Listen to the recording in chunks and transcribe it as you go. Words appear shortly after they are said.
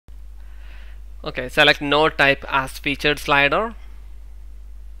Okay, select node type as featured slider,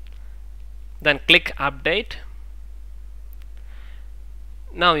 then click update.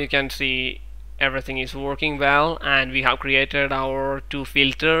 Now you can see everything is working well, and we have created our 2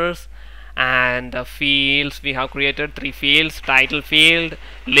 filters, and the fields we have created 3 fields: title field,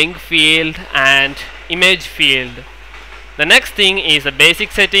 link field, and image field. The next thing is the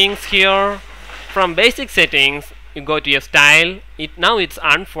basic settings. Here from basic settings you go to your style. Now it's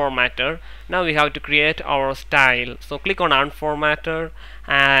unformatted. Now we have to create our style, so click on unformatted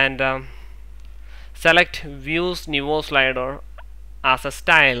and select views Nivo slider as a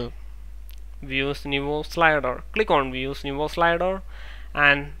style. Views Nivo slider, click on views Nivo slider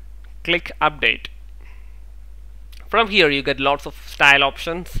and click update. From here you get lots of style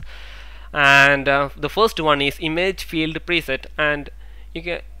options, and the first one is image field preset, and you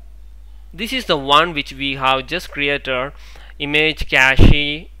can, this is the one which we have just created, image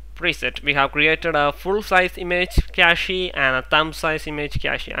cache preset. We have created a full size image cache and a thumb size image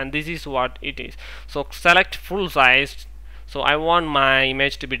cache, and this is what it is. So select full size. So I want my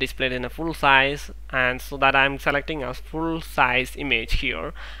image to be displayed in a full size, and so that I'm selecting a full size image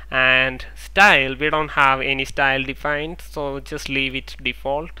here. And style, we don't have any style defined, so just leave it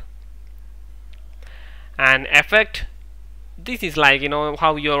default. And effect, this is like, you know,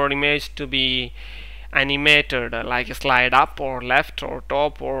 how your image to be animated, like slide up or left or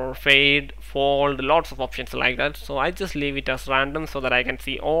top or fade, fold, lots of options like that. So I just leave it as random so that I can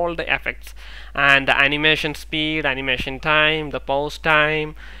see all the effects, and the animation speed, animation time, the pause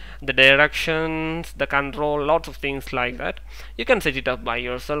time, the directions, the control, lots of things like that. You can set it up by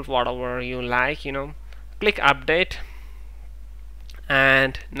yourself, whatever you like, you know. Click update,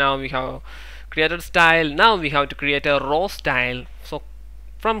 and now we have created style. Now we have to create a row style. So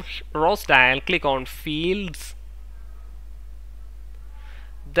from row style, click on fields,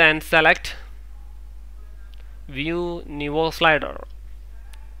 then select view Nivo slider,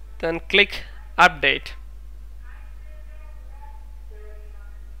 then click update.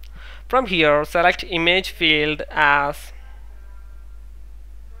 From here select image field as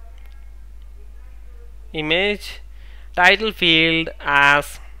image, title field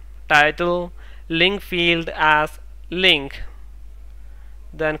as title, link field as link,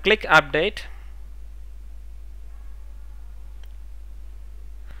 then click update.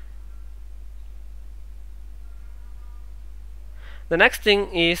 The next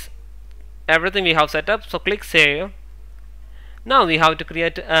thing is everything we have set up, so click save. Now we have to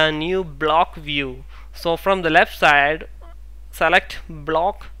create a new block view. So from the left side select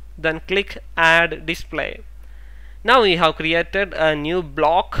block, then click add display. Now we have created a new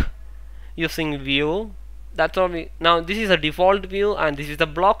block using view. That's all we, now this is a default view and this is the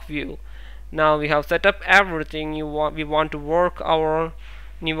block view. Now we have set up everything we want to work our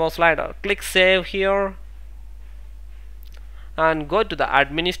Nivo slider. Click save here and go to the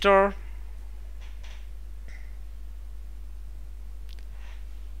administer,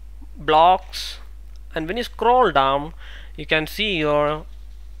 blocks, and when you scroll down you can see your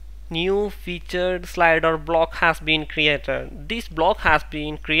new featured slider block has been created. This block has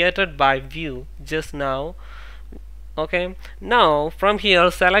been created by view just now. Okay, now from here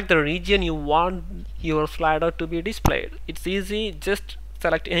select the region you want your slider to be displayed. It's easy, just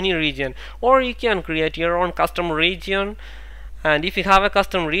select any region, or you can create your own custom region, and if you have a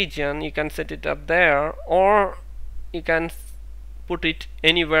custom region you can set it up there, or you can put it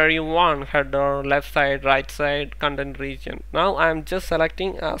anywhere you want, header, left side, right side, content region. Now I'm just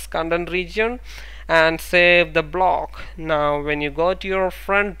selecting as content region and save the block. Now when you go to your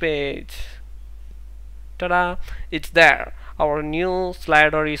front page, ta-da, it's there. Our new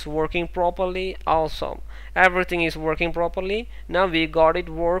slider is working properly. Awesome, everything is working properly. Now we got it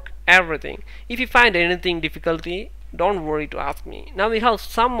work everything. If you find anything difficulty, don't worry to ask me. Now we have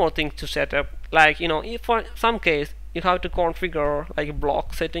some more things to set up, like, you know, if for some case you have to configure like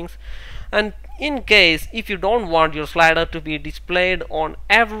block settings, and in case if you don't want your slider to be displayed on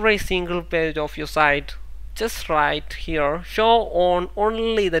every single page of your site, just write here show on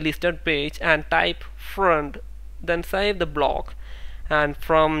only the listed page and type front, then save the block, and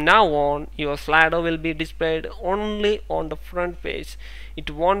from now on your slider will be displayed only on the front page. It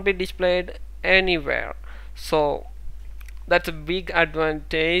won't be displayed anywhere. So that's a big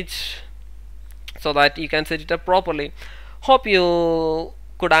advantage, so that you can set it up properly. Hope you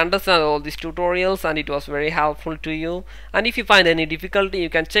could understand all these tutorials and it was very helpful to you, and if you find any difficulty you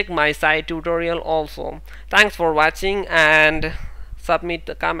can check my site tutorial also. Thanks for watching and submit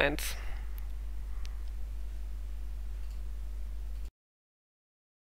the comments.